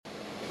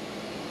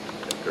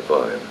chapter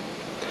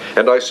 5.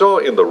 And I saw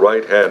in the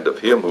right hand of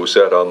him who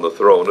sat on the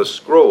throne a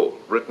scroll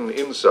written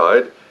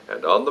inside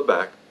and on the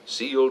back,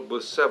 sealed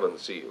with 7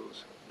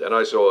 seals. Then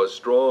I saw a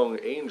strong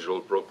angel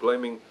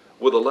proclaiming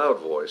with a loud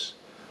voice,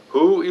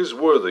 "Who is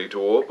worthy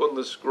to open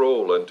the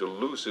scroll and to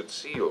loose its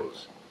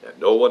seals?" And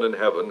no one in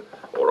heaven,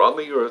 or on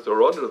the earth,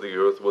 or under the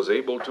earth was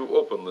able to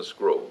open the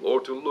scroll, or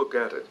to look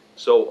at it.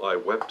 So I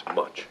wept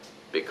much,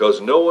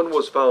 because no one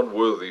was found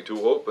worthy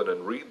to open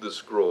and read the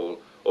scroll,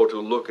 or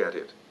to look at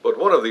it. But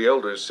one of the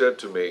elders said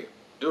to me,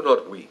 "Do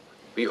not weep.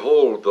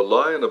 Behold, the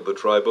Lion of the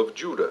tribe of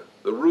Judah,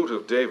 the Root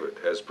of David,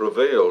 has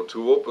prevailed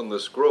to open the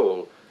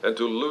scroll and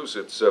to loose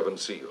its 7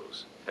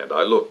 seals." And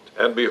I looked,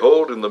 and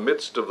behold, in the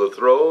midst of the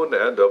throne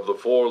and of the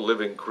 4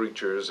 living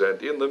creatures,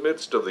 and in the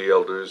midst of the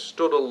elders,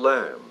 stood a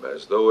lamb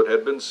as though it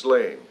had been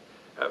slain,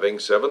 having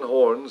 7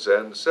 horns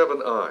and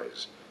 7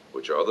 eyes,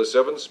 which are the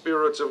 7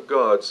 spirits of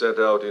God sent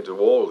out into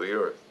all the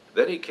earth.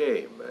 Then he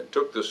came and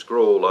took the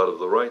scroll out of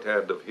the right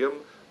hand of him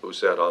who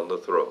sat on the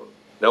throne.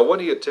 Now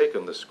when he had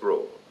taken the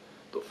scroll,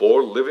 the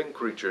 4 living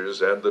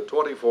creatures and the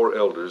 24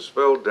 elders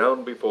fell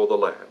down before the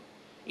Lamb,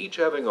 each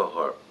having a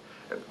harp,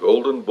 and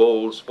golden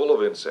bowls full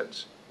of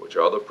incense, which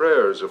are the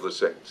prayers of the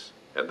saints.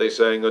 And they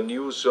sang a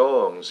new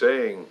song,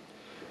 saying,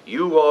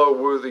 "You are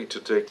worthy to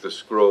take the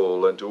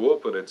scroll and to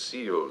open its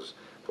seals,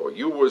 for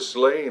you were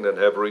slain and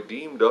have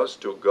redeemed us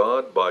to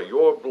God by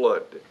your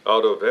blood,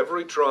 out of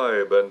every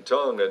tribe and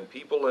tongue and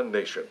people and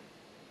nation,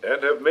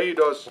 and have made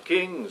us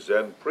kings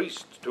and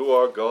priests to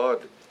our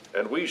God,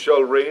 and we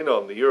shall reign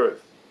on the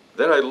earth."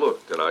 Then I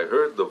looked, and I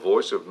heard the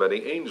voice of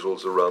many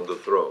angels around the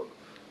throne,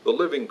 the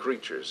living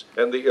creatures,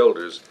 and the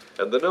elders,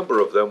 and the number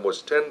of them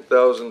was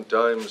 10,000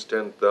 times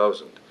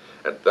 10,000,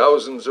 and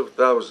thousands of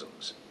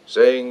thousands,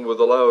 saying with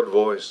a loud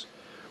voice,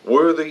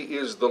 "Worthy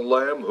is the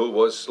Lamb who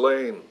was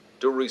slain,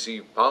 to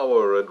receive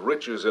power and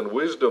riches and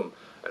wisdom,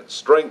 and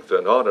strength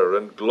and honor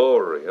and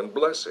glory and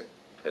blessing."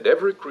 And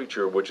every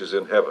creature which is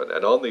in heaven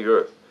and on the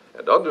earth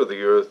and under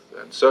the earth,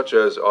 and such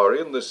as are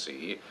in the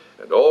sea,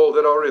 and all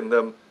that are in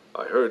them,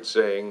 I heard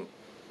saying,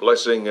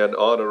 "Blessing and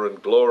honor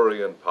and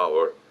glory and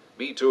power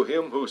be to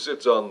him who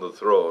sits on the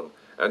throne,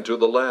 and to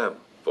the Lamb,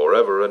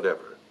 forever and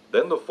ever."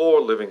 Then the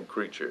 4 living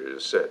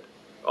creatures said,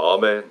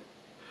 "Amen."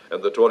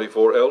 And the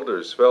 24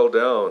 elders fell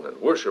down and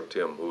worshipped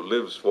him who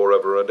lives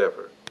forever and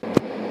ever.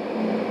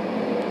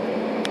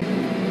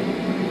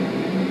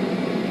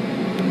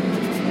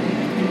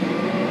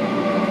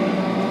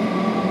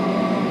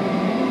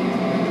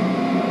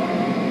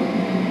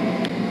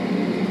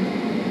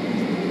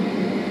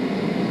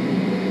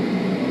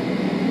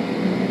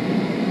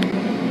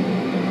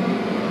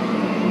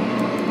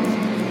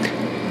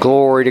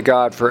 Glory to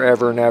God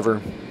forever and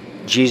ever.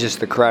 Jesus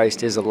the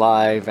Christ is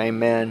alive.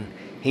 Amen.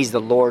 He's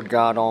the Lord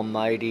God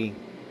Almighty,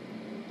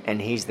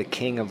 and He's the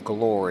King of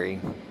glory.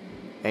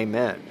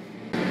 Amen.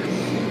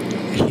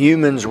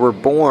 Humans were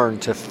born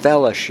to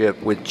fellowship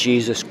with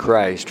Jesus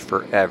Christ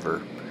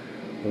forever,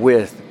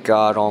 with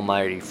God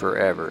Almighty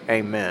forever.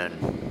 Amen.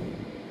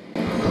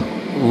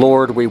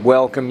 Lord, we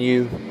welcome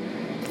you.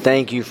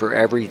 Thank you for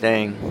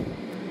everything.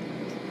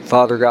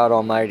 Father God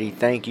Almighty,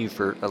 thank you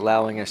for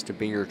allowing us to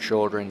be your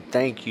children.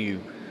 Thank you,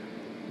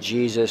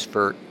 Jesus,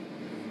 for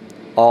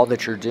all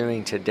that you're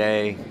doing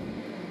today.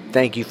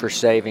 Thank you for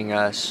saving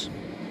us.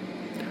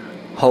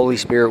 Holy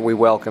Spirit, we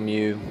welcome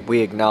you. We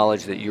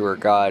acknowledge that you are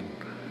God.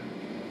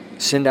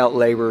 Send out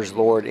laborers,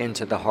 Lord,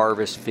 into the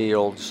harvest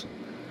fields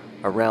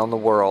around the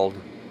world.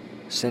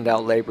 Send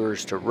out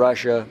laborers to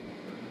Russia,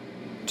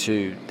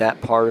 to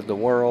that part of the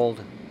world.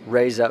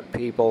 Raise up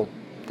people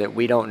that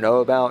we don't know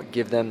about.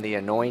 Give them the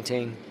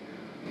anointing.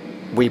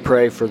 We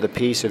pray for the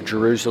peace of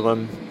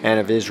Jerusalem and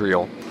of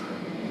Israel.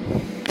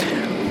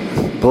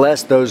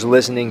 Bless those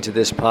listening to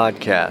this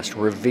podcast.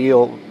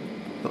 Reveal,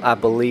 I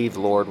believe,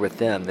 Lord, with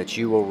them, that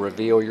you will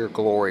reveal your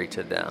glory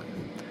to them.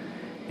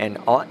 And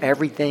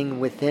everything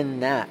within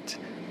that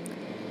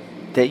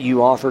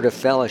you offer to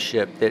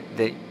fellowship,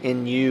 that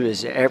in you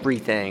is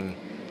everything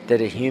that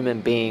a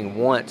human being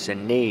wants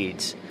and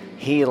needs.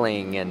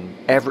 Healing and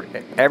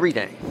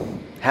everything.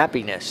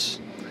 Happiness,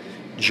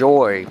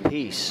 joy,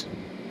 peace.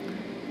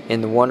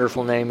 In the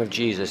wonderful name of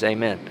Jesus,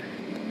 amen.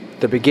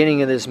 The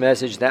beginning of this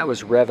message, that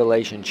was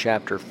Revelation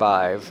chapter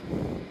 5.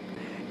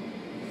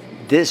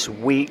 This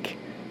week,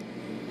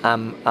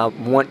 I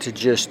want to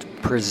just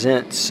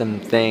present some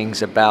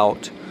things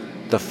about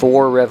the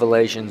 4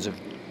 revelations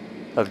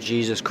of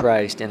Jesus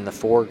Christ in the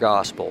 4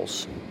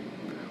 Gospels.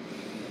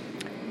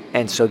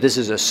 And so this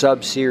is a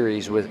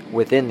sub-series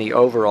within the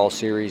overall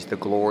series, The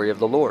Glory of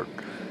the Lord.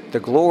 The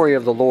glory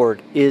of the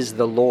Lord is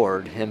the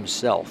Lord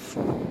Himself,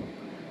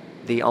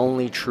 the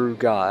only true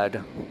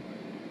God,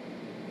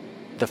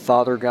 the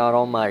Father God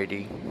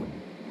Almighty,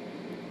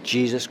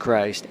 Jesus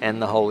Christ,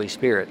 and the Holy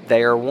Spirit.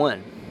 They are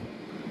one.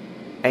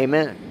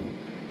 Amen.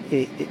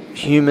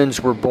 Humans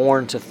were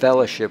born to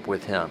fellowship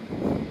with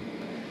Him.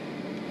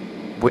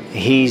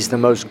 He's the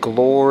most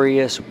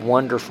glorious,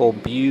 wonderful,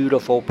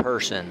 beautiful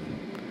person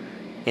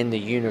in the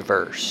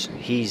universe.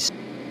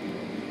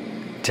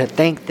 To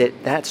think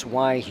that that's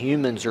why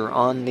humans are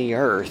on the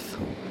earth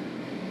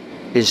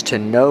is to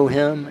know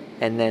Him,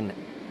 and then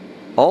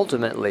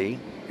ultimately,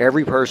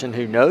 every person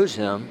who knows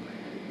Him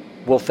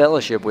will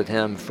fellowship with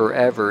Him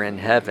forever in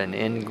heaven.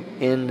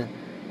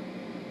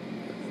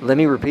 Let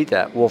me repeat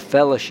that. Will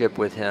fellowship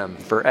with Him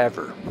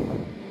forever.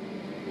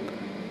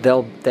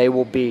 They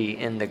will be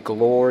in the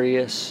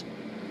glorious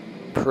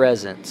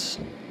presence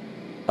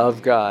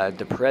of God,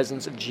 the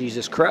presence of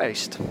Jesus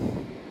Christ,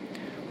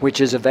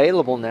 which is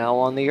available now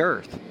on the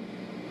earth.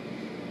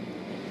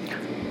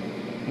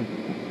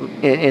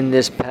 In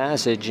this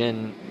passage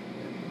in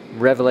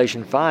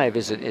Revelation 5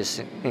 is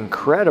an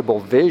incredible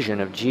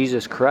vision of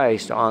Jesus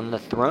Christ on the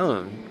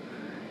throne.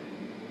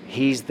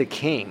 He's the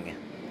King.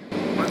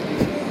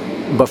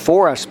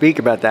 Before I speak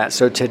about that,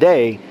 so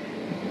today,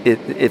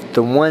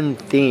 the one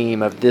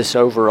theme of this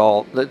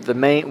overall,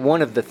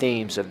 one of the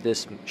themes of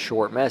this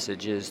short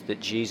message is that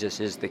Jesus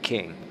is the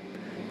King.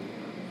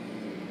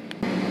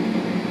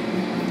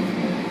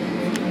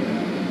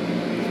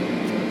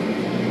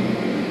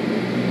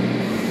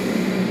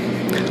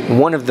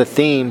 One of the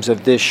themes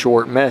of this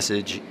short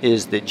message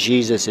is that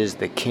Jesus is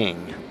the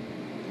King.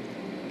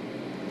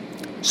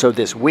 So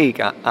this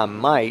week, I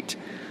might,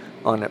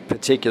 on a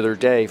particular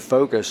day,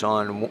 focus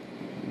on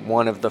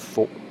one of the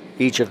four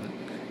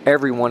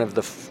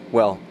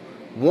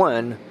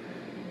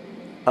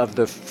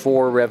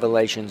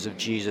revelations of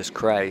Jesus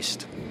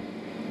Christ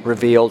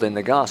revealed in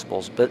the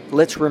Gospels. But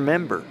let's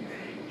remember,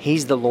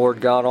 He's the Lord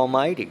God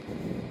Almighty.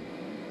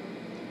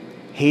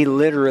 He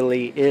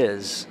literally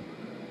is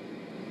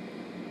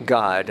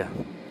God.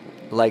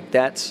 Like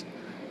that's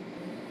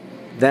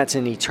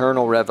an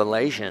eternal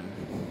revelation.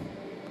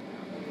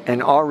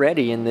 And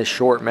already in this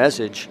short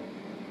message,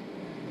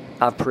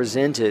 I've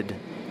presented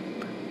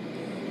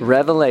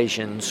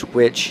revelations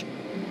which,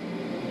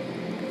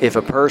 if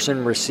a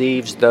person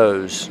receives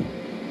those,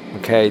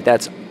 okay,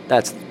 that's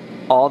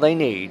all they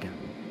need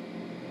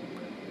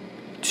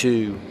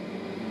to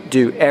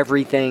do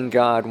everything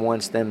God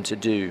wants them to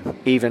do,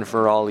 even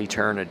for all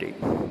eternity.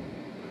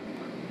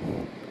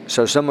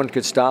 So someone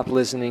could stop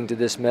listening to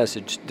this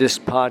message, this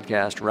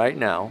podcast right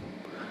now,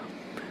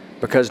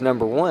 because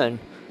number one,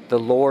 the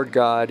Lord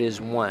God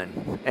is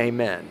one.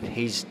 Amen.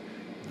 He's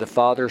the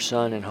Father,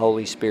 Son, and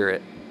Holy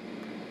Spirit.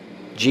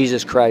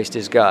 Jesus Christ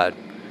is God.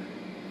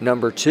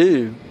 Number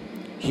two,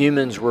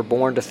 humans were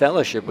born to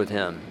fellowship with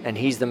Him, and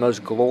He's the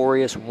most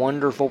glorious,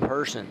 wonderful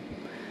person.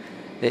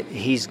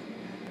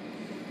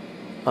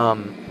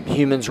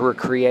 Humans were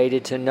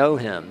created to know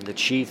Him. The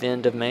chief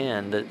end of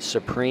man, the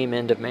supreme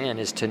end of man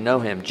is to know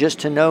Him. Just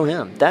to know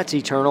Him. That's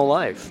eternal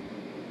life.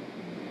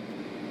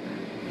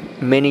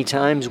 Many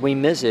times we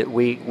miss it.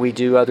 We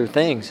do other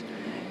things.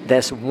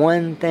 That's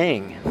one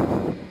thing.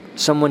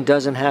 Someone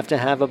doesn't have to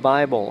have a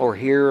Bible or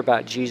hear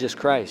about Jesus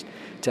Christ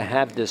to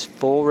have this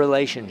full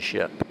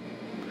relationship.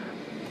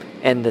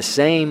 And the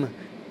same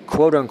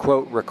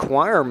quote-unquote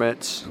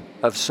requirements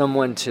of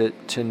someone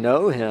to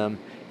know Him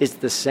is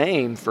the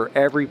same for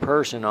every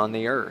person on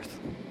the earth.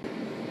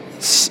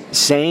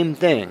 Same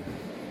thing.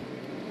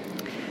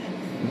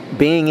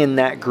 Being in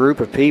that group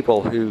of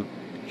people who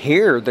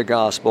hear the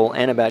gospel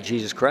and about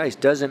Jesus Christ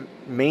doesn't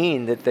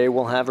mean that they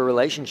will have a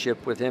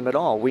relationship with Him at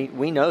all.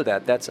 We know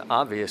that. That's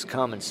obvious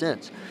common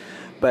sense.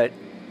 But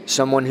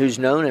someone who's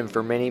known Him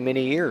for many,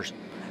 many years,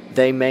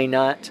 they may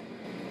not.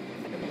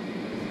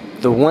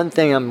 The one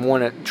thing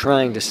I'm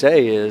trying to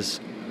say is,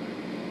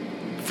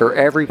 for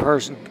every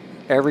person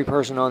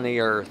on the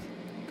earth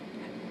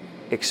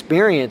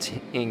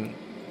experiencing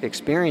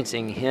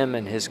Him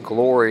and His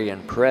glory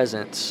and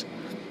presence,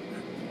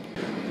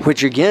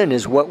 which again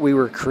is what we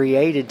were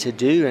created to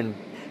do,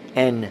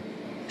 and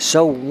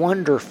so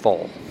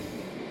wonderful.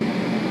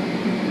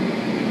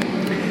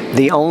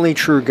 The only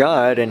true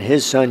God and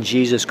His Son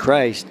Jesus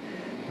Christ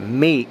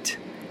meet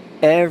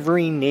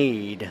every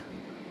need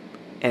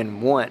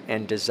and want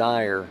and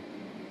desire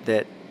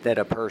that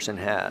a person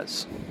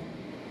has.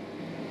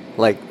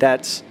 Like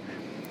that's,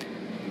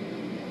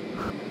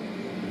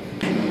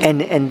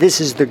 and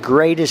this is the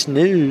greatest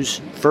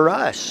news for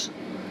us.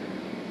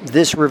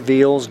 This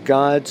reveals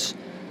God's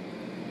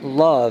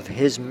love,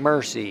 His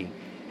mercy,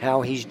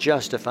 how He's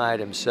justified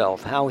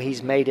Himself, how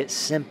He's made it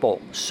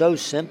simple, so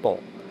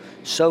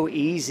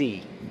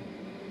easy.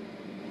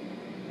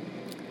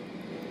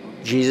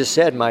 Jesus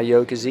said, "My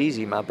yoke is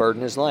easy, my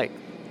burden is light."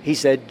 He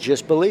said,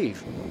 just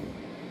believe.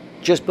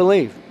 Just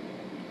believe.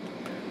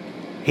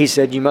 He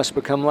said, you must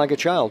become like a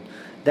child.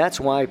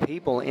 That's why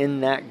people in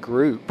that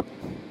group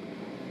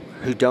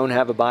who don't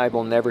have a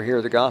Bible never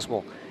hear the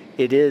gospel.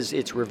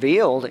 It's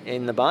revealed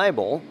in the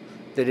Bible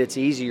that it's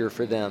easier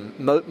for them.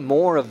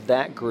 More of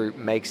that group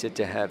makes it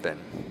to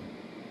heaven.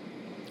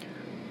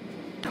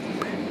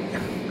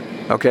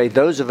 Okay,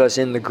 those of us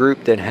in the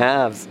group that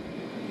have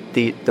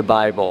the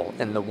Bible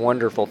and the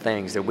wonderful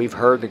things that we've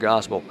heard the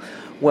gospel,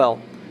 well,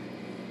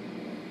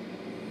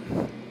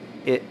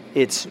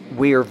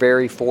 we are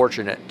very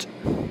fortunate.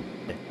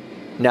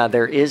 Now,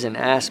 there is an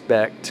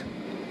aspect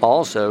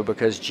also,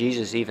 because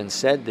Jesus even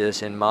said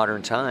this in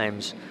modern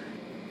times,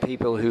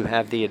 people who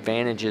have the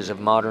advantages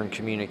of modern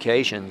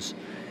communications,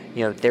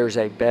 there's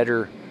a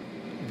better,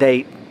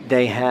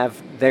 they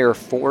are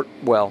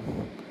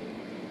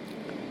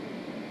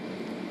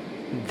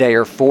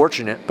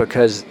fortunate,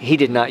 because he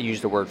did not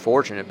use the word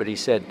fortunate, but he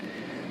said,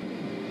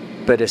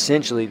 but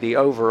essentially the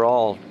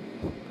overall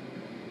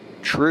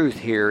truth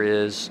here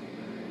is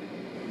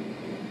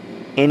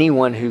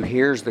anyone who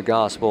hears the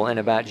gospel and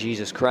about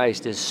Jesus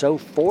Christ is so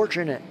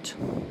fortunate,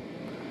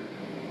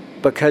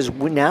 because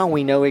now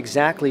we know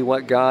exactly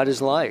what God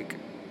is like.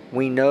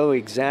 We know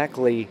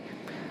exactly,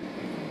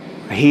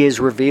 he has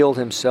revealed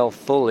himself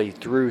fully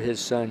through his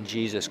Son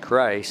Jesus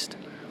Christ.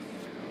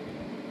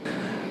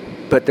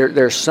 But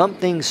there's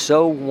something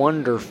so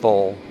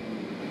wonderful,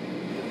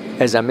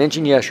 as I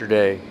mentioned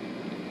yesterday.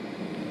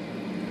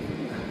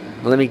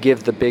 Let me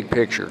give the big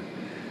picture.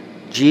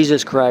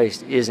 Jesus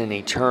Christ is an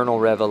eternal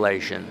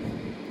revelation.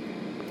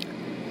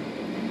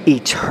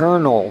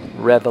 Eternal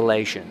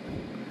revelation.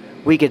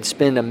 We could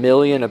spend a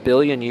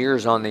billion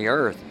years on the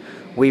earth.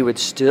 We would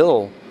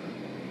still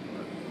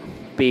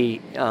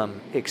be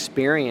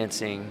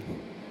experiencing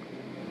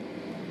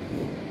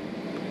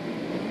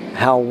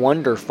how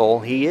wonderful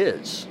he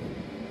is.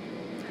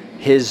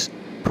 His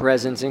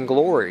presence and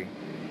glory.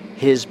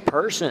 His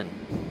person.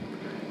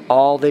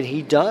 All that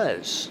he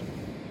does.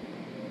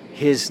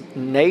 His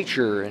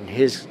nature and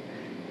his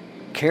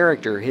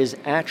character, his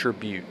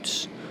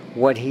attributes,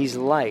 what he's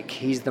like.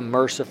 He's the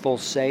merciful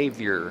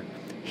Savior.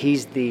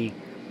 He's the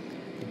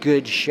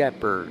good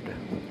shepherd.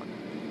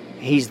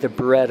 He's the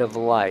bread of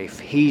life.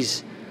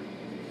 He's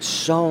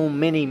so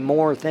many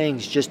more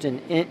things, just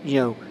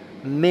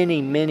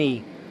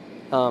many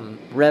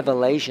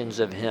revelations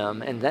of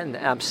him. And then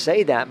I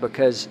say that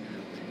because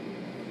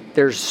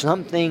there's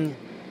something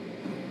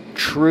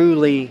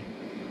truly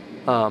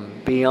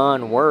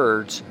beyond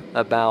words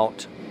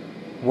about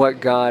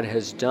what God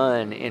has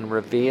done in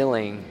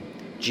revealing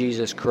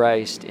Jesus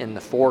Christ in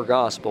the 4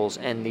 Gospels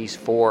and these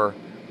 4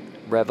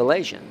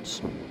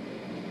 revelations.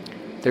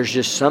 There's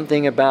just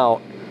something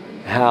about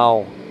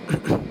how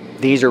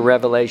these are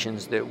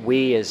revelations that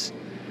we as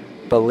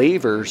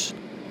believers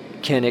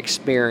can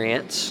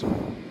experience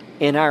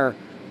in our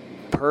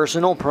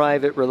personal,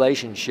 private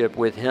relationship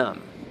with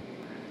him,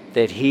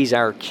 that he's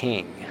our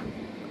king.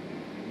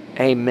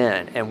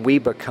 Amen. And we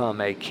become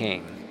a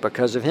king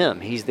because of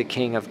him. He's the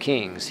King of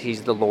Kings.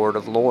 He's the Lord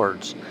of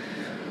Lords.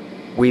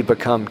 We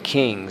become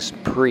kings,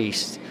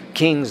 priests,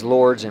 kings,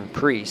 lords, and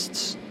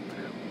priests.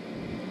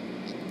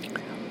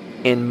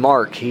 In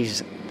Mark,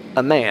 he's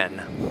a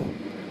man.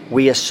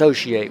 We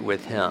associate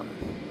with him.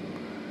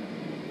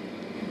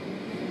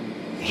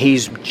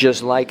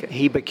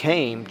 He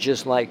became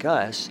just like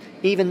us,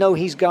 even though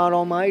he's God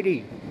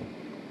Almighty.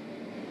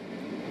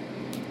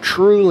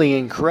 Truly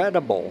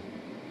incredible.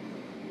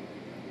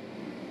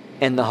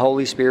 And the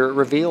Holy Spirit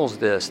reveals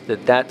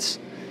that's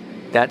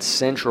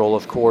central,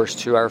 of course,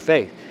 to our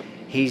faith.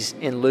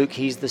 In Luke,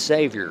 he's the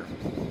Savior,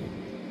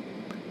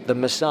 the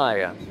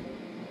Messiah.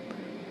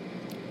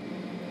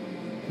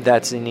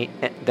 That's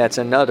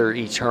another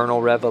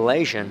eternal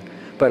revelation.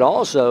 But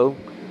also,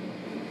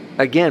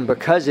 again,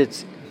 because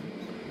it's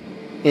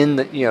in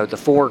the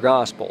 4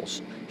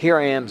 Gospels. Here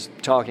I am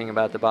talking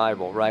about the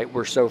Bible, right?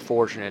 We're so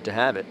fortunate to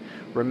have it.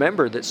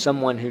 Remember that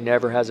someone who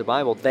never has a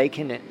Bible, they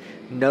can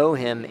know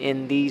him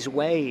in these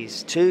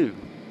ways too.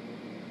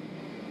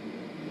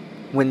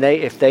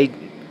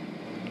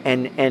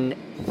 And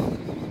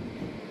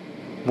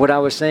what I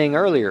was saying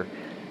earlier,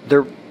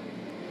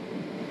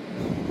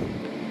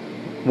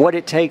 what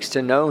it takes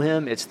to know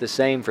him, it's the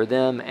same for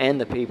them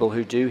and the people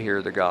who do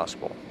hear the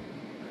gospel.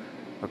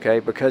 Okay?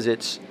 Because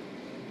it's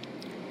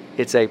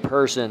a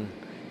person,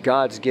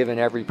 God's given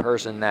every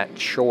person that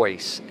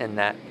choice and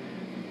that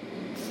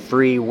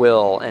free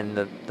will and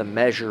the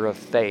measure of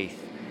faith.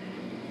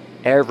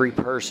 Every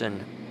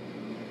person,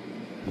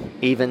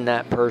 even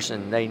that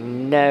person, they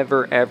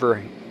never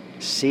ever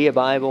see a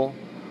Bible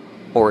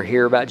or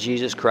hear about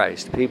Jesus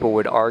Christ. People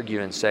would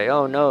argue and say,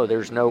 oh no,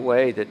 there's no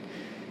way that,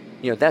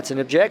 that's an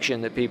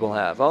objection that people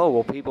have. Oh,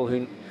 well,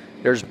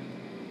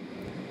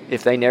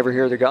 if they never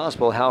hear the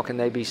gospel, how can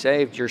they be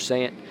saved? You're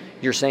saying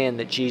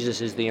that Jesus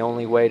is the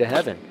only way to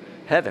heaven.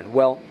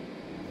 Well,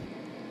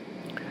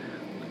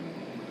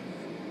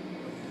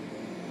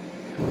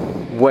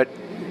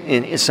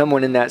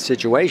 someone in that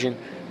situation,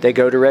 they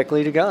go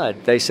directly to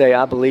God. They say,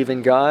 I believe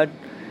in God,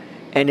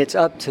 and it's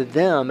up to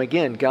them.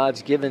 Again,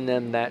 God's given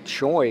them that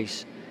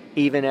choice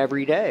even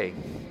every day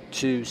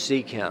to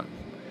seek him,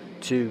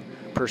 to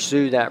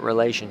pursue that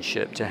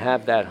relationship, to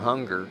have that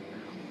hunger.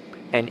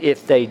 And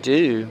if they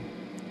do,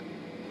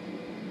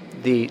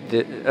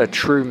 a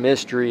true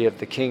mystery of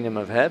the kingdom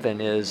of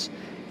heaven is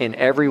in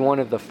every one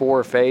of the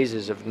 4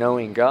 phases of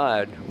knowing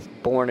God,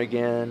 born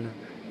again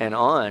and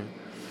on.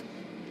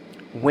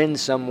 When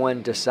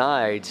someone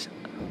decides,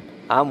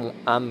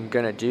 I'm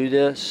going to do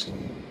this,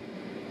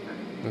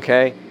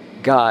 okay,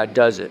 God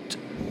does it.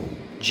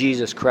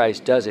 Jesus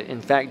Christ does it.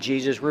 In fact,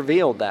 Jesus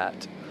revealed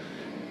that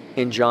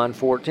in John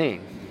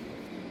 14.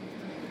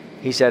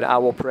 He said, I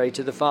will pray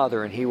to the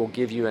Father and he will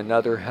give you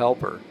another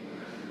helper.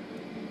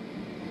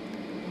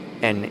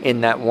 And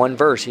in that one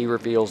verse, he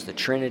reveals the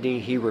Trinity.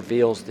 He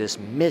reveals this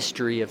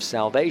mystery of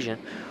salvation,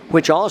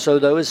 which also,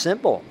 though, is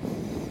simple.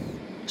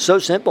 So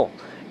simple.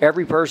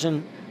 Every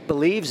person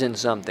believes in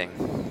something.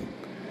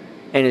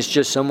 And it's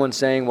just someone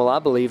saying, well, I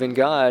believe in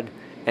God.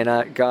 And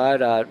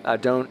I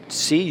don't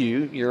see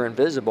you. You're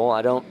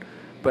invisible.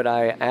 But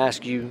I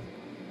ask you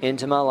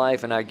into my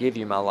life and I give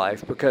you my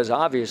life. Because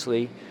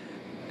obviously,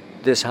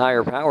 this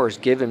higher power has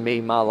given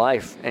me my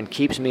life and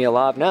keeps me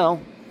alive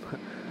now.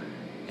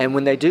 And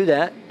when they do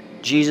that,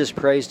 Jesus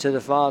prays to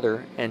the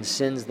Father and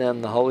sends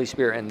them the Holy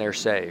Spirit, and they're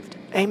saved.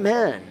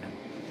 Amen.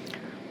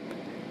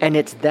 And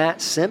it's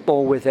that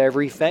simple with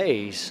every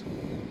phase.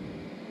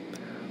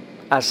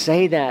 I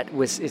say that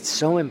it's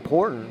so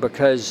important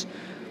because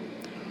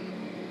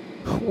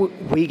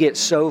we get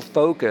so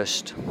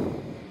focused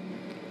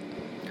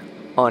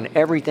on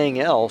everything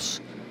else,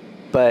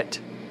 but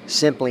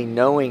simply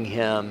knowing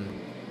Him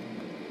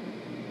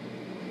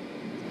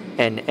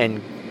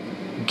and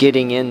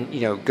getting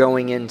in,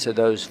 going into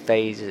those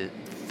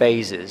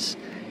phases.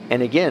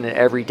 And again,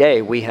 every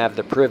day we have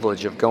the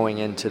privilege of going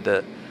into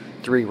the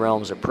 3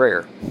 realms of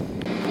prayer.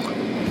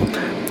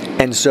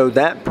 And so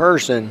that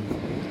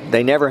person,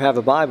 they never have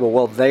a Bible.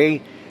 Well,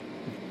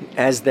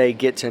 as they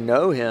get to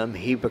know Him,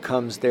 He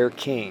becomes their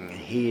king.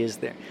 He is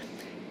their...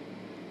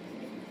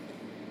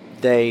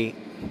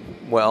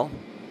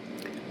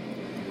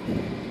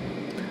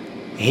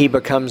 He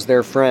becomes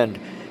their friend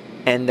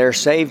and their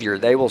Savior.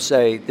 They will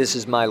say, this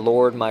is my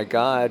Lord, my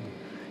God.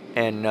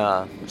 And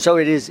so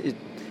it is.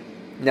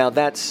 Now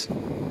that's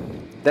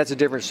a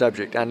different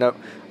subject. I know.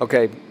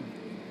 Okay,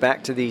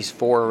 back to these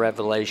 4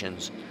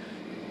 revelations.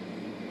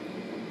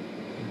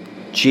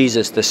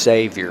 Jesus the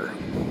Savior.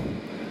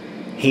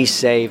 He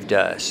saved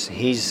us.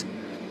 He's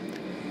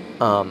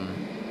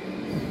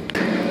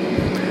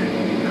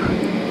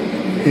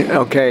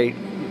okay,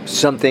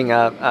 something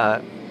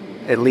I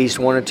at least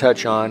want to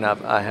touch on.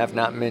 I have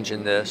not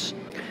mentioned this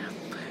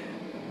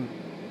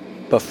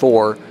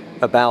before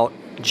about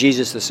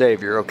Jesus the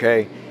Savior,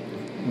 okay?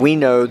 We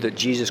know that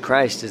Jesus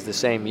Christ is the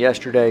same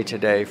yesterday,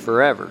 today,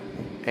 forever.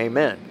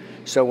 Amen.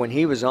 So when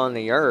He was on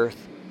the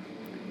earth,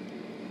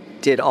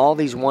 did all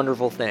these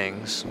wonderful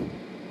things,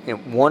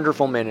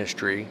 wonderful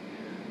ministry,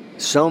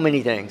 so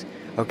many things.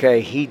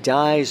 Okay, He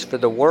dies for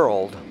the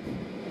world.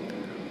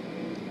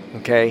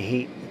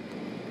 Okay,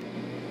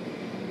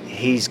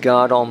 He's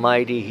God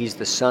Almighty. He's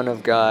the Son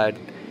of God.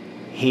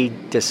 He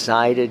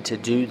decided to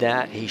do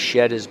that. He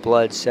shed His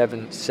blood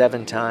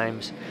seven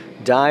times,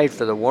 died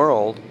for the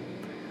world.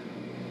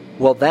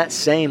 Well, that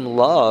same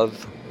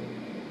love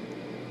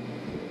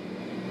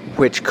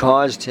which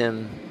caused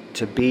Him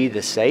to be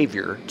the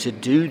Savior, to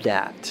do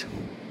that,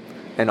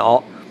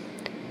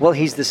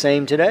 He's the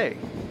same today.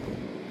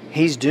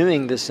 He's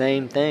doing the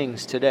same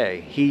things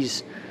today.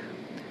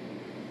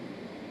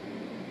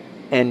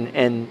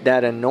 And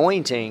that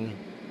anointing,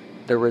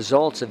 the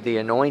results of the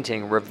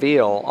anointing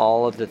reveal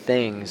all of the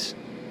things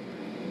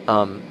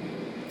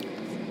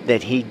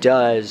that He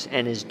does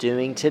and is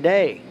doing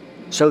today.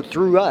 So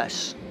through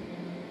us.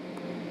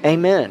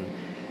 Amen.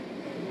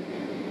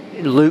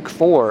 Luke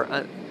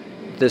 4,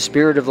 the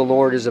Spirit of the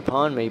Lord is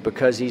upon me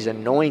because He's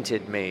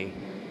anointed me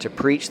to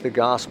preach the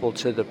gospel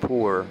to the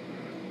poor.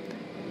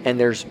 And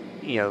there's,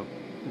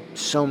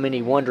 so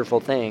many wonderful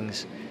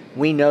things.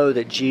 We know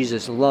that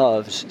Jesus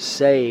loves,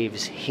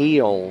 saves,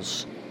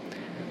 heals,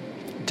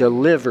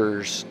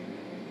 delivers,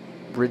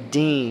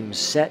 redeems,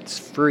 sets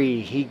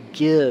free. He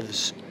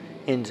gives,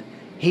 and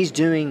He's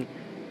doing.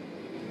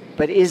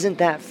 But isn't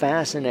that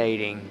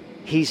fascinating?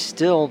 He's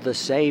still the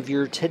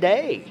Savior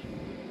today.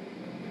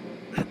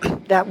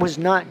 That was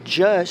not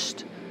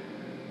just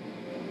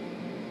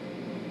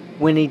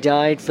when He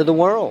died for the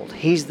world.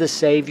 He's the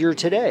Savior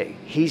today.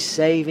 He's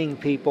saving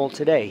people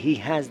today. He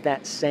has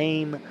that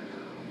same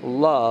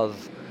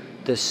love,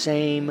 the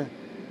same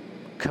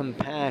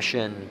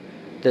compassion,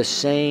 the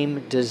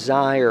same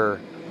desire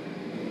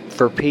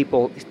for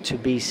people to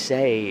be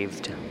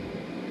saved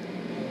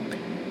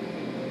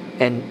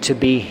and to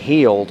be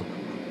healed.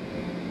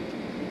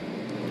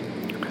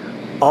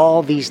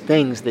 All these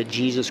things that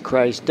Jesus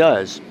Christ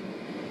does.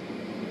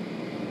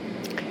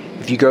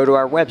 If you go to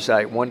our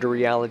website,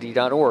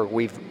 wonderreality.org,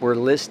 we're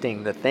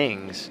listing the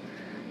things,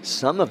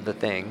 some of the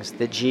things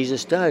that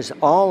Jesus does.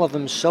 All of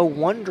them so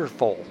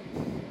wonderful.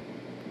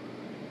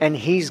 And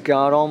He's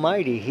God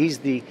Almighty. He's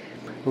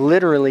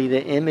literally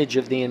the image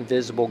of the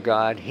invisible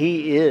God.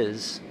 He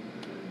is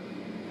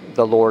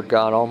the Lord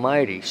God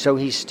Almighty. So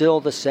He's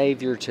still the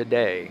Savior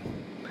today.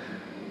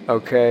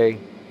 Okay,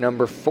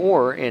 number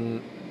 4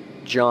 in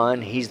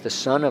John, He's the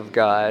Son of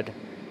God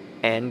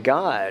and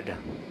God.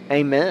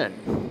 Amen.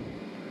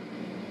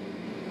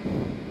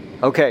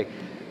 Okay,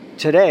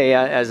 today,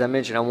 as I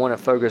mentioned, I want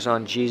to focus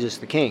on Jesus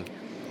the King.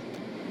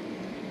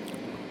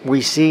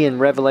 We see in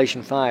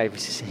Revelation 5,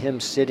 Him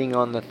sitting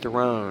on the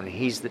throne.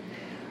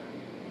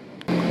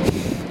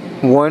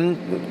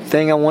 One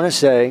thing I want to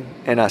say,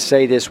 and I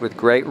say this with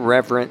great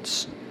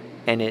reverence,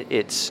 and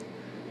it's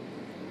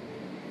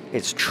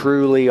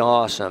truly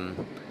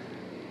awesome.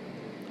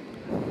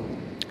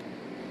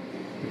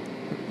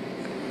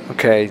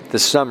 Okay, the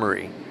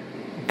summary.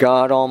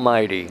 God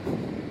Almighty,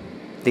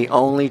 the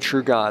only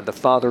true God, the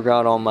Father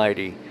God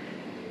Almighty,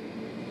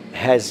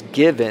 has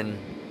given,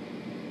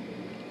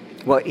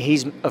 well,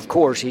 He's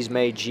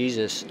made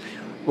Jesus.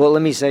 Well,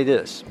 let me say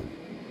this.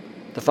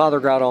 The Father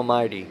God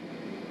Almighty,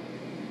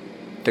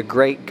 the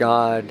great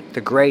God, the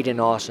great and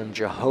awesome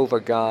Jehovah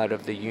God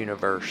of the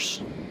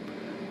universe,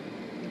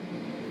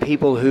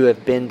 people who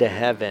have been to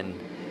heaven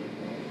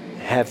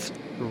have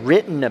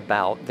written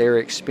about their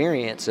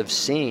experience of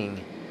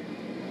seeing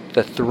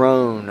the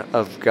throne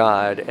of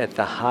God at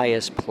the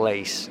highest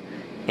place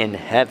in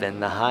heaven,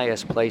 the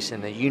highest place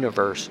in the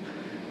universe.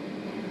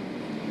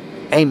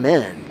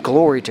 Amen.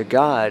 Glory to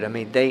God. I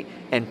mean,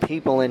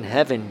 people in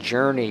heaven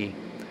journey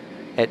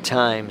at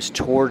times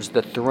towards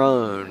the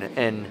throne,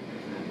 and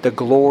the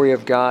glory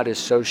of God is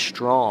so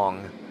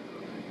strong,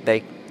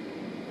 they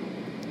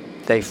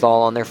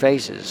fall on their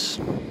faces.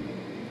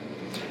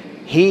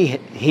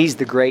 He's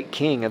the great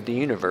King of the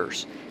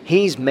universe.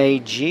 He's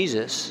made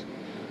Jesus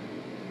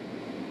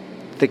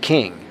the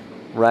King,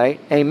 right?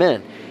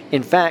 Amen.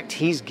 In fact,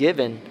 He's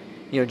given,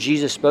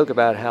 Jesus spoke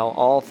about how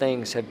all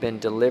things have been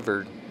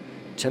delivered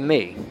to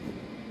me.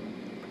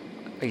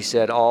 He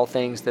said, all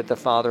things that the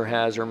Father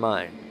has are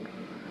mine.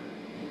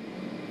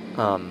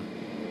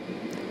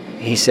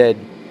 He said,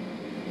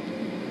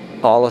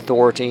 all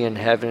authority in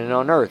heaven and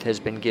on earth has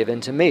been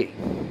given to me.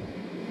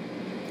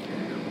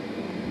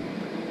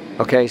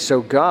 Okay,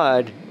 so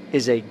God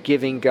is a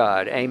giving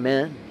God.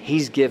 Amen.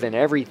 He's given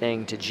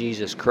everything to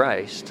Jesus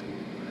Christ.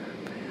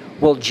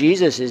 Well,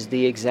 Jesus is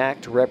the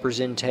exact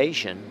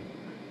representation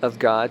of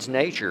God's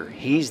nature.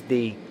 He's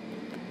the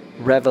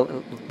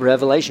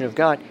revelation of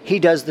God. He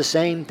does the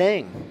same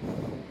thing.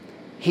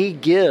 He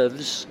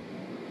gives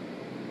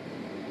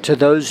to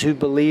those who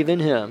believe in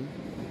Him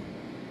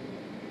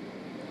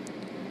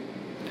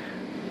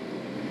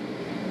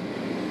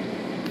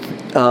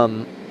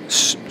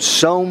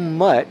so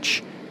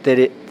much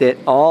that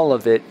all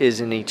of it is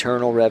an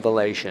eternal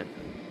revelation.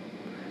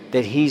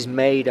 That He's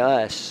made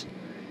us,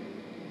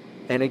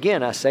 and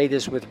again, I say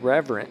this with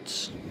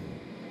reverence,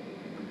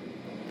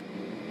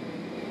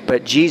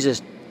 but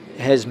Jesus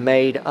has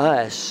made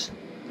us,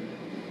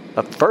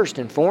 first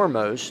and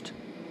foremost,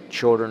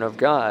 children of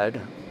God.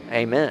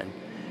 Amen.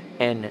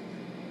 And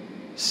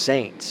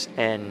saints.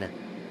 And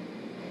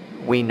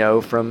we know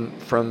from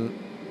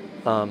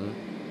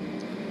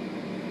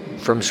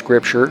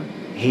Scripture,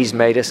 He's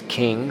made us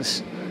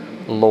kings,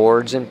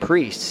 lords, and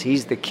priests.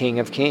 He's the King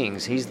of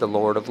kings. He's the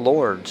Lord of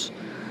lords.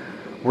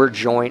 We're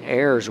joint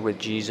heirs with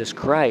Jesus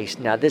Christ.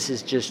 Now, this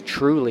is just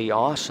truly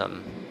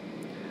awesome.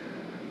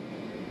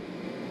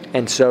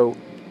 And so,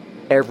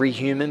 every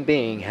human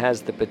being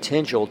has the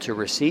potential to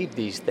receive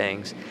these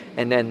things.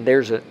 And then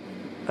there's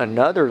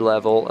another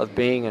level of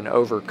being an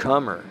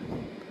overcomer.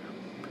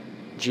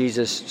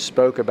 Jesus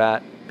spoke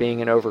about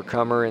being an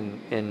overcomer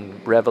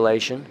in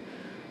Revelation.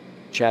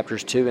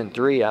 Chapters 2 and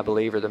 3, I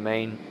believe, are the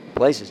main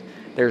places.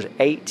 There's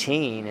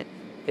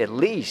at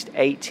least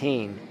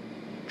 18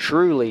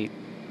 truly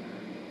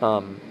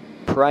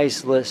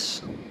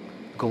priceless,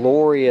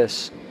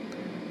 glorious,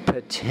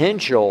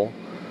 potential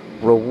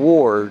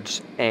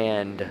rewards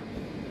and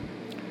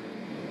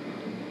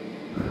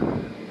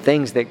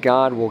things that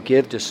God will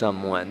give to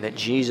someone, that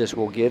Jesus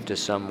will give to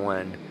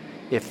someone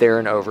if they're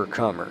an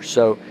overcomer.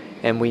 So,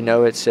 and we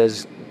know it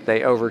says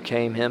they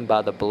overcame Him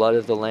by the blood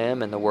of the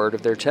Lamb and the word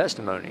of their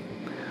testimony.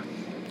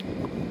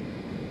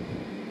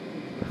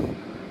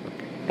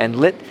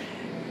 And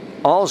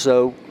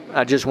also,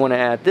 I just want to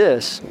add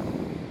this,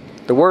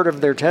 the word of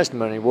their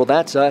testimony, well,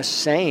 that's us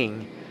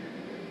saying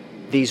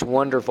these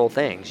wonderful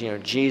things.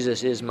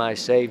 Jesus is my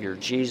Savior.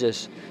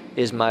 Jesus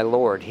is my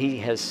Lord. He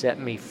has set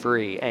me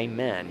free.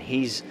 Amen.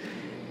 He's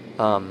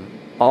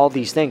all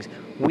these things.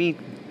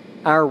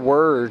 Our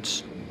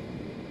words,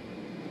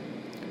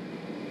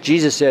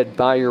 Jesus said,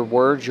 by your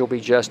words you'll be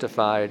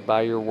justified.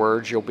 By your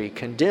words you'll be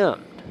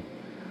condemned.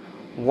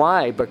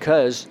 Why?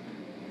 Because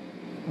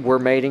we're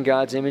made in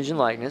God's image and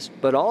likeness,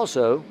 but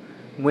also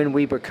when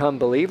we become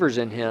believers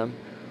in Him,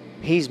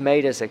 He's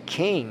made us a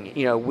king.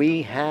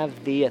 We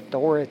have the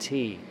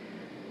authority.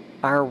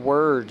 Our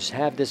words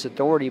have this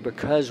authority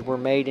because we're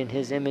made in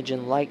His image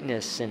and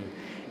likeness, and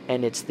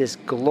it's this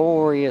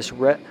glorious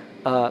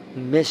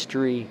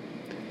mystery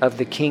of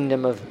the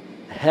kingdom of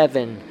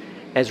heaven.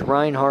 As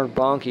Reinhard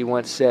Bonnke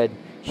once said,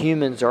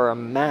 humans are a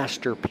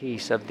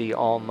masterpiece of the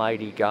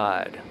Almighty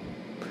God.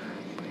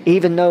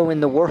 Even though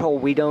in the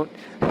world we don't,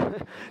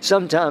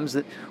 sometimes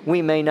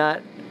we may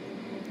not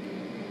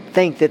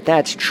think that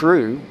that's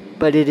true,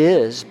 but it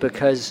is,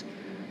 because,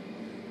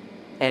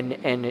 and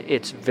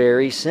it's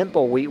very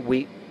simple.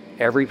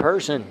 Every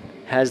person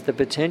has the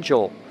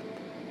potential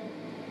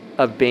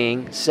of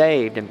being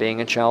saved and being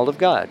a child of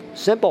God.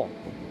 Simple,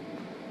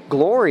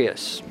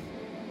 glorious,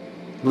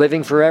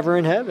 living forever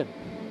in heaven,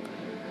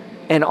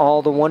 and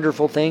all the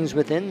wonderful things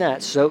within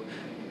that. So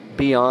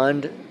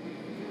beyond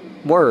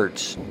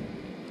words,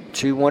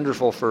 too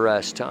wonderful for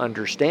us to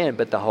understand,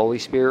 but the Holy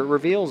Spirit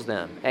reveals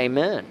them.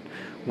 Amen.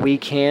 We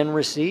can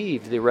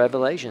receive the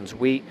revelations.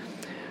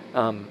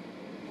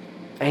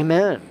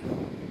 Amen.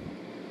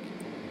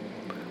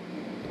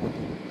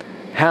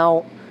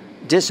 How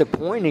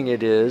disappointing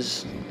it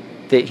is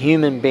that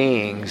human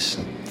beings,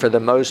 for the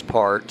most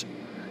part,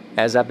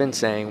 as I've been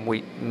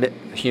saying,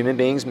 human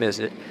beings miss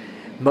it.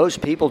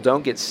 Most people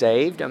don't get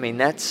saved. I mean,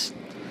 it's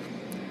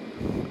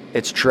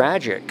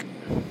tragic.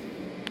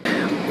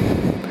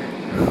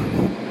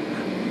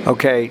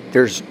 Okay,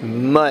 there's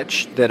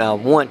much that I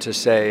want to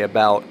say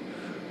about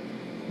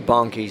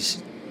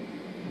Bonnke's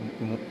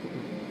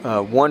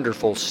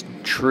wonderful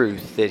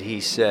truth that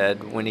he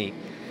said when he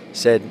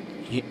said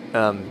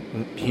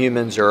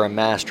humans are a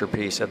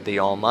masterpiece of the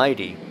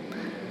Almighty.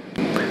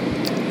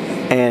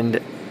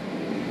 And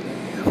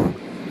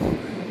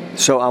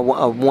so I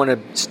want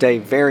to stay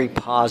very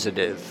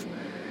positive.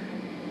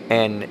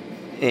 And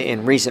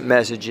in recent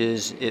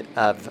messages,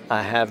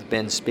 I have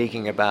been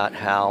speaking about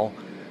how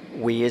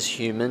we as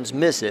humans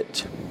miss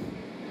it.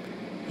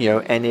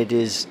 And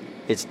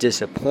it's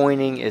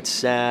disappointing, it's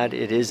sad,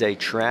 it is a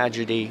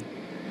tragedy,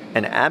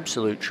 an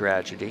absolute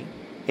tragedy.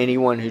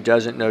 Anyone who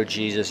doesn't know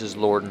Jesus as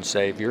Lord and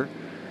Savior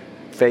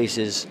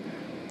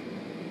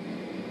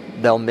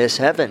they'll miss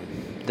heaven.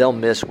 They'll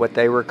miss what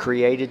they were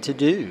created to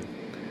do.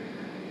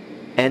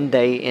 And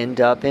they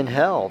end up in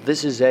hell.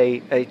 This is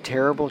a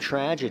terrible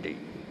tragedy.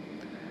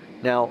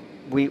 Now,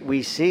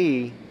 we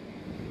see,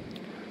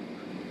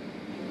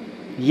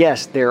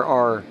 yes, there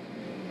are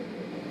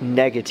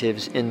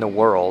negatives in the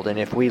world, and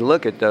if we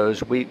look at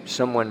those,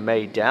 someone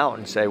may doubt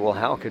and say, well,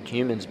 how could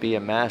humans be a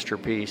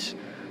masterpiece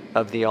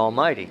of the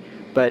Almighty?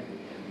 But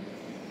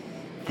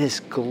this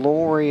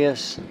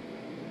glorious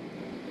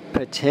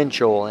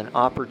potential and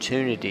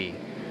opportunity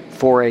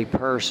for a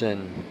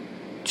person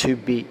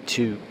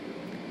to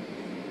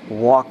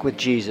walk with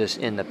Jesus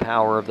in the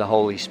power of the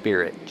Holy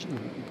Spirit.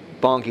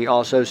 Bonnke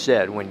also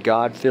said, when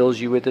God fills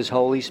you with His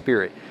Holy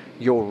Spirit,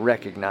 you'll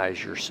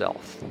recognize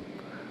yourself.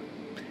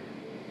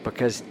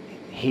 Because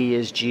He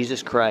is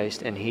Jesus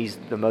Christ, and He's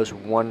the most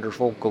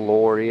wonderful,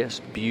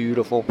 glorious,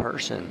 beautiful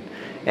person.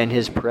 And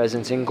His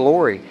presence in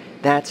glory.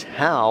 That's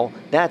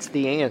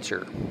the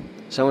answer.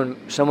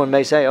 Someone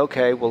may say,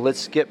 okay, well, let's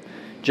skip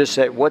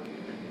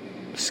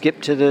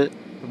to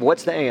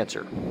what's the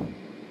answer?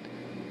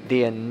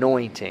 The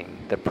anointing,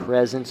 the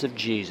presence of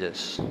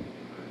Jesus.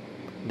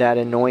 That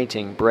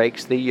anointing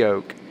breaks the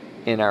yoke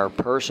in our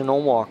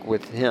personal walk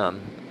with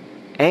Him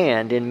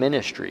and in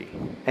ministry.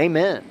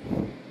 Amen.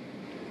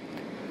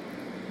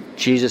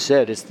 Jesus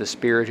said it's the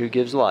Spirit who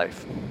gives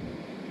life.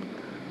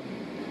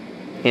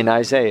 In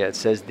Isaiah, it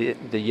says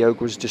the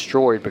yoke was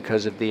destroyed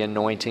because of the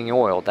anointing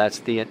oil. That's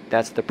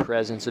the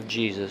presence of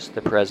Jesus,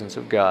 the presence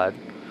of God.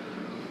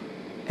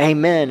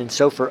 Amen. And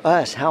so for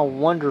us, how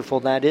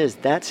wonderful that is.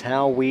 That's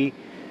how we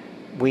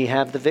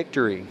have the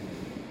victory.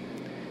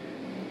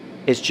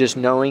 It's just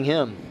knowing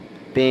Him,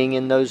 being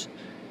in those,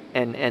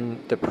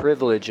 and the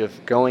privilege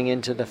of going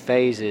into the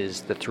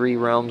phases, the 3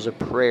 realms of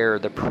prayer,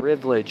 the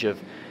privilege of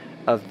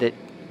that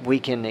we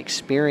can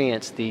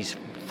experience these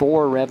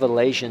 4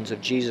 revelations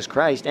of Jesus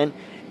Christ and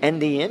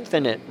the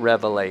infinite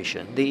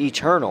revelation, the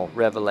eternal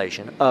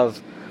revelation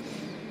of,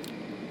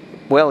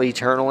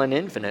 eternal and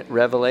infinite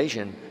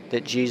revelation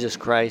that Jesus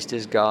Christ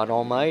is God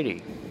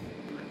Almighty.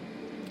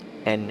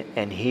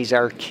 And He's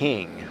our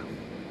King.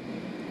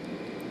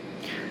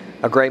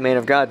 A great man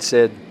of God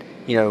said,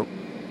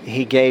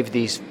 he gave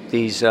these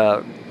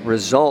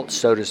results,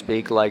 so to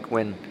speak, like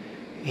when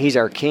He's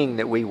our King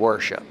that we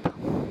worship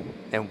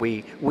and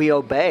we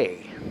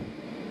obey.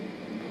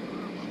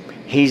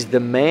 He's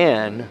the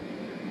man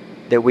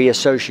that we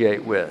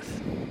associate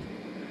with.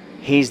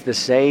 He's the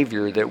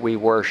Savior that we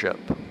worship,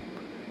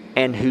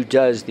 and who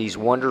does these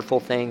wonderful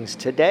things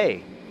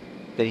today.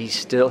 That He's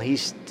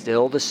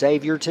still the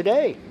Savior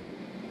today.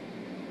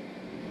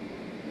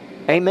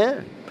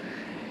 Amen.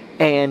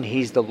 And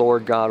He's the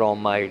Lord God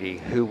Almighty,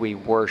 who we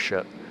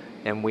worship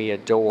and we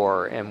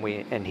adore,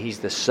 and He's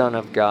the Son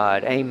of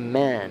God.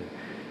 Amen.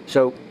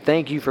 So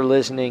thank you for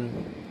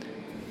listening.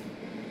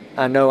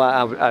 I know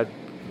I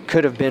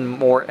could have been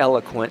more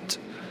eloquent,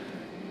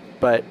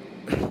 but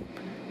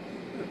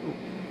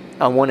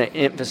I want to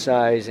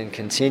emphasize and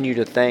continue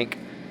to thank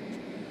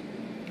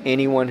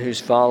anyone who's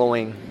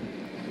following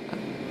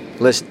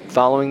this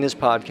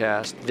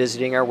podcast,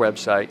 visiting our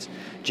websites.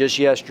 Just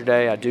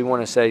yesterday, I do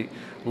want to say,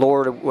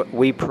 Lord,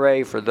 we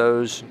pray for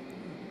those.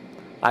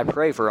 I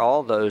pray for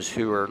all those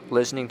who are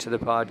listening to the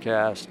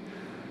podcast,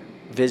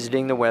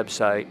 visiting the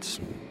websites,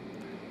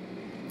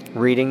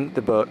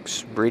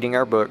 reading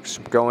our books,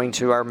 going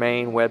to our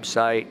main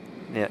website,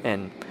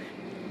 and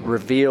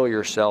reveal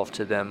yourself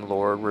to them,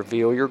 Lord.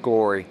 Reveal your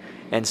glory.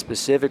 And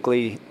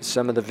specifically,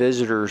 some of the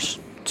visitors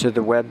to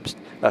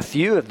a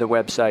few of the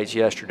websites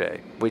yesterday.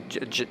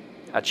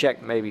 I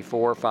checked maybe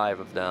 4 or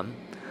 5 of them.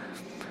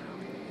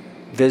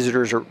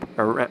 Visitors are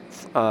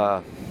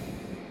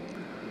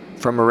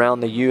from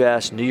around the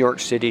U.S., New York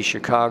City,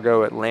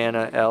 Chicago,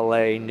 Atlanta,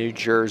 L.A., New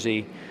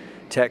Jersey,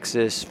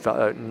 Texas,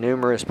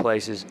 numerous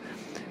places,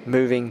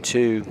 moving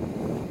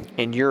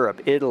in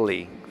Europe,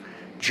 Italy,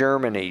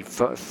 Germany,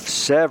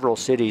 several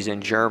cities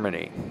in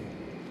Germany,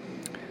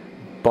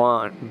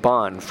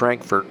 Bonn,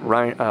 Frankfurt,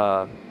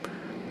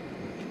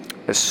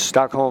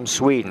 Stockholm,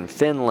 Sweden,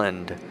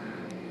 Finland,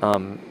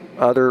 London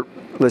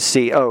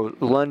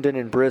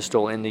and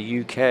Bristol in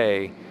the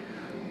UK.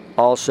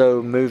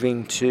 Also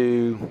moving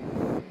to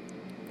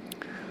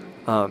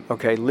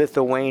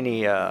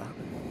Lithuania,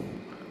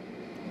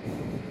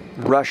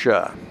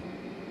 Russia.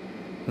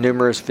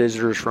 Numerous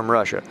visitors from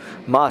Russia.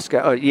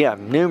 Moscow,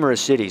 numerous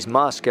cities.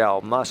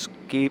 Moscow,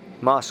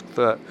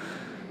 Moskva,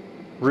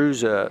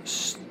 Riga,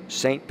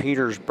 St.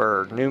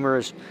 Petersburg.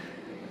 Numerous.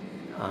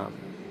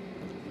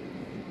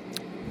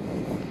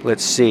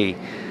 Let's see.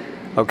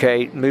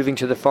 Okay, moving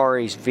to the Far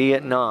East,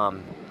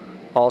 Vietnam.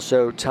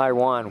 Also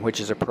Taiwan, which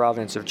is a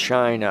province of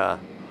China.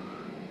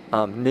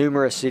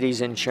 Numerous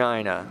cities in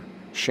China.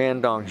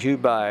 Shandong,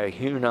 Hubei,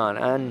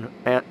 Hunan,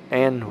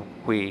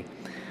 Anhui.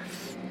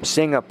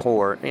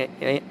 Singapore,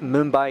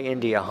 Mumbai,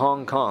 India,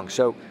 Hong Kong.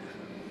 So,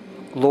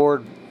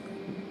 Lord,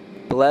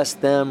 bless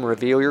them,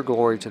 reveal your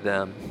glory to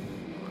them,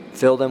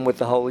 fill them with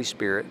the Holy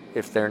Spirit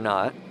if they're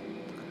not.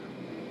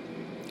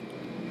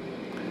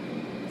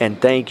 And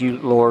thank you,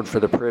 Lord, for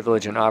the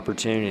privilege and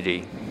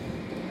opportunity.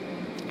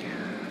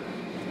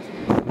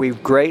 We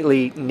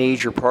greatly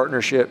need your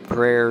partnership,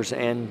 prayers,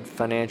 and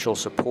financial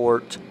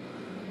support.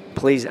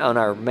 Please, on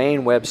our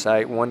main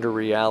website,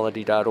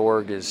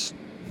 wonderreality.org is...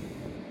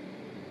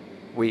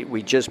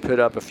 We just put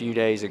up a few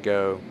days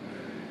ago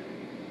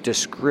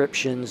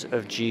descriptions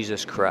of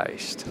Jesus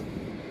Christ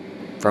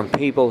from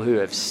people who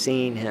have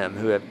seen him,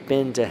 who have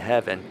been to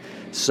heaven.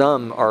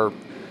 Some are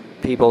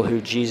people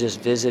who Jesus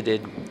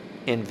visited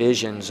in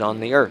visions on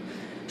the earth.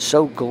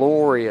 So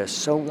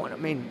glorious,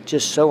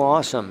 just so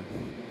awesome.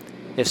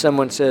 If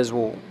someone says,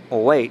 well,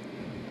 wait,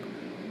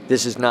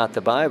 this is not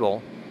the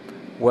Bible.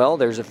 Well,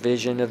 there's a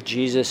vision of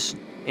Jesus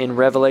in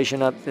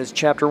Revelation, it's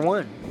chapter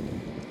 1.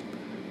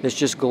 It's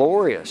just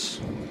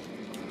glorious.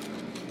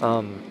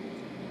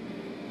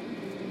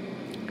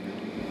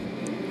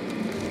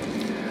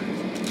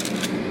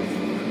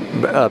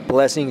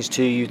 Blessings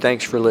to you.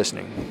 Thanks for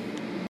listening.